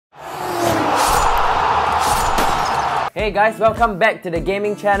Hey guys, welcome back to the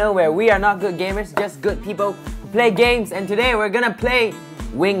gaming channel where we are not good gamers, just good people who play games. And today we're gonna play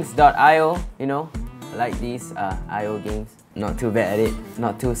Wings.io. You know, I like these IO games. Not too bad at it,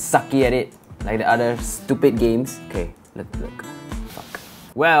 not too sucky at it like the other stupid games. Okay, look. Fuck.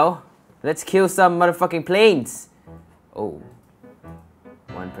 Well, let's kill some motherfucking planes. Oh,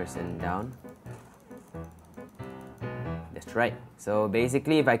 one person down. That's right. So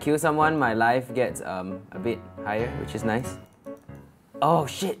basically, if I kill someone, my life gets a bit higher, which is nice. Oh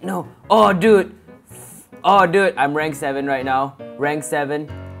shit, no. Oh dude, I'm rank 7 right now. Rank 7.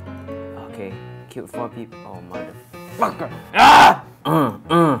 Okay, killed 4 people. Oh motherfucker. Ah!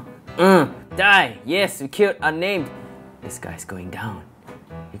 Die. Yes, we killed unnamed. This guy's going down.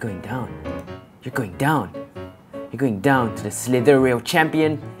 You're going down. You're going down. You're going down to the Slither Rail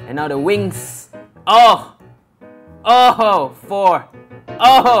champion. And now the Wings. Oh! Oh! 4.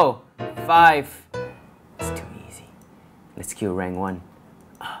 Oh! 5. It's too easy. Let's kill rank 1.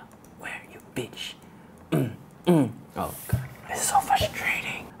 Where you bitch? Oh god. This is so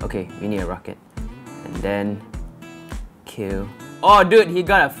frustrating. Okay, we need a rocket. And then kill. Oh dude, he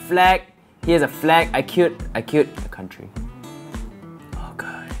got a flag. He has a flag. I killed a country. Oh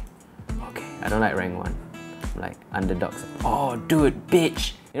god. Okay, I don't like rank 1. I'm like underdogs. Oh dude,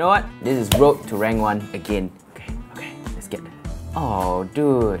 bitch. You know what? This is road to rank 1 again. Okay, let's get it. Oh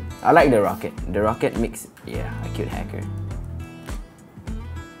dude. I like the rocket. The rocket mix. Yeah, I killed hacker.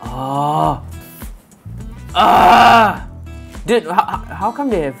 Oh. Ah! Dude, how come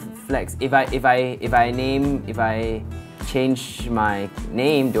they have flags? If I change my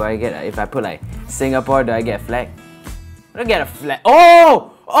name, do I get, if I put like Singapore, do I get a flag? I don't get a flag.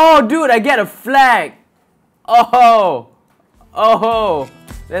 Oh! Oh dude, I get a flag! Oh! Oh!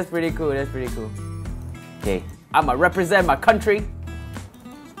 That's pretty cool, that's pretty cool. Okay, I'ma represent my country.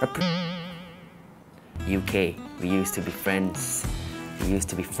 UK, we used to be friends. We used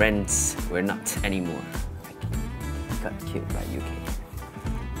to be friends. We're not anymore. I got killed by UK.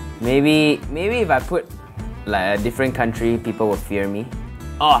 Maybe if I put like a different country, people will fear me.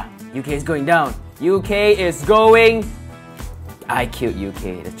 Oh, UK is going down. UK is going. I killed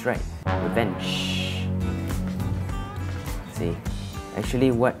UK. That's right. Revenge. See,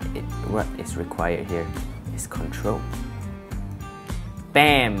 actually, what is required here is control.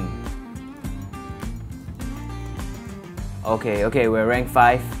 Bam. Okay, we're rank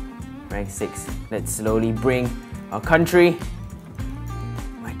 5, rank 6. Let's slowly bring our country.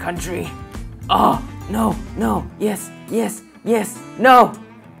 My country. Oh, no, yes, no.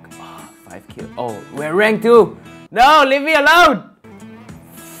 Oh, 5 kills. Oh, we're rank 2. No, leave me alone.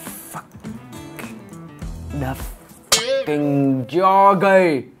 Fuck. The fucking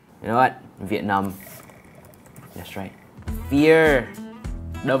Georgia. You know what? Vietnam. That's right. Fear.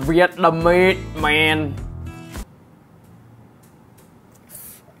 The Vietnamese man.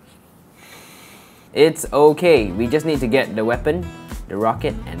 It's okay. We just need to get the weapon, the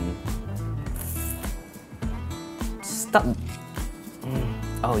rocket, and stop.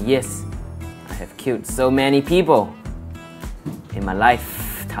 Oh yes, I have killed so many people in my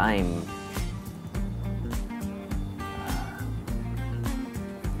lifetime.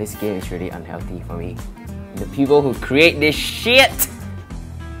 This game is really unhealthy for me. The people who create this shit,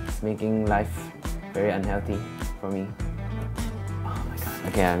 it's making life very unhealthy for me. Oh my god.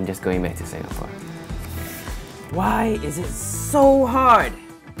 Okay, I'm just going back to Singapore. Why is it so hard?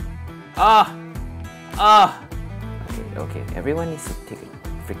 Okay, everyone needs to take a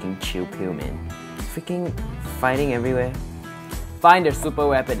freaking chill pill, man. Freaking fighting everywhere. Find a super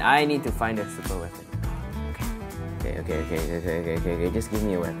weapon. I need to find a super weapon. Okay, just give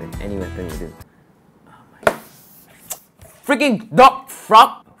me a weapon. Any weapon will do. Oh my. Freaking dog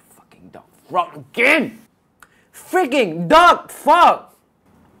frog! Oh, fucking dog frog again! Freaking dog frog!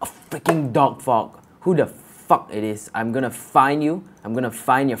 A freaking dog frog. Who the fuck it is? I'm gonna find you. I'm gonna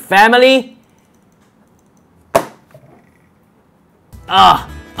find your family. No.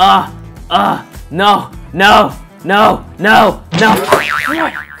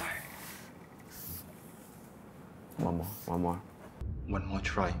 One more. One more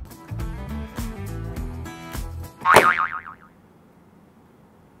try.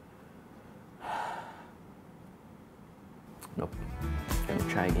 Nope. Gonna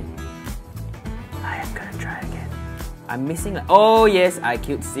try again. I am gonna try again. I'm missing like, oh yes, I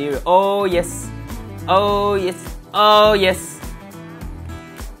killed Syria. Oh yes.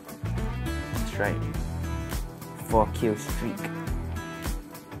 That's right. 4 kill streak.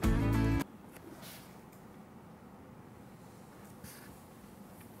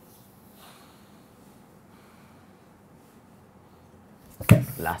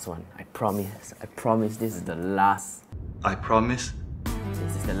 Last one. I promise this is the last I promise.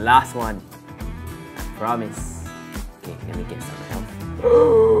 This is the last one. I promise. Okay, let me get some help.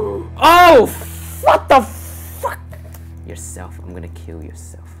 Oh! What the fuck? Yourself. I'm gonna kill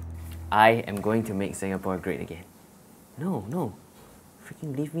yourself. I am going to make Singapore great again. No, no.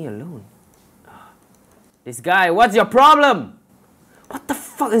 Freaking leave me alone. This guy, what's your problem? What the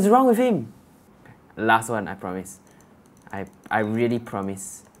fuck is wrong with him? Last one, I promise. I really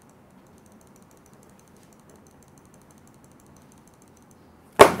promise.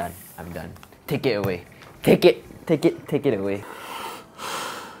 I'm done. I'm done. Take it away. Take it away.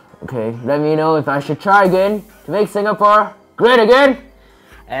 Okay, let me know if I should try again to make Singapore great again.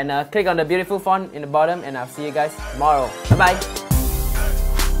 And click on the beautiful font in the bottom, and I'll see you guys tomorrow. Bye bye.